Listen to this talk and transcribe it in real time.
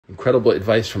Incredible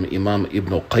advice from Imam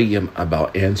Ibn Qayyim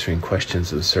about answering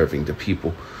questions and serving the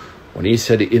people. When he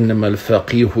said, إِنَّمَا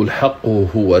الْفَقِيهُ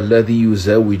الْحَقُّ هُوَ الَّذِي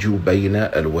يُزَوِّجُ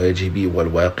بَيْنَ الْوَاجِبِ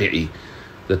وَالْوَاقِعِ.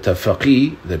 That the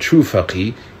faqih, the true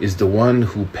faqih, is the one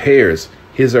who pairs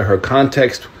his or her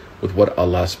context with what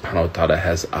Allah subhanahu wa ta'ala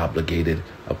has obligated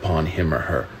upon him or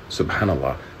her.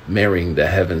 Subhanallah, marrying the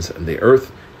heavens and the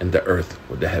earth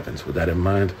with the heavens. With that in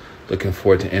mind, looking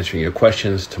forward to answering your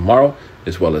questions tomorrow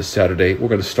as well as Saturday. We're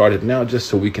going to start it now just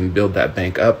so we can build that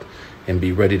bank up and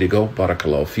be ready to go.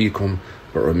 Barakallahu feekum.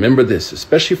 But remember this,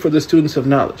 especially for the students of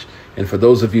knowledge and for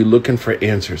those of you looking for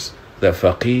answers, that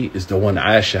faqih is the one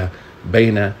asha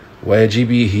bayna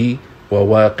wajibihi wa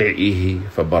waqi'ihi.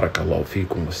 Fa barakallahu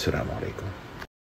feekum. Wassalamu alaikum.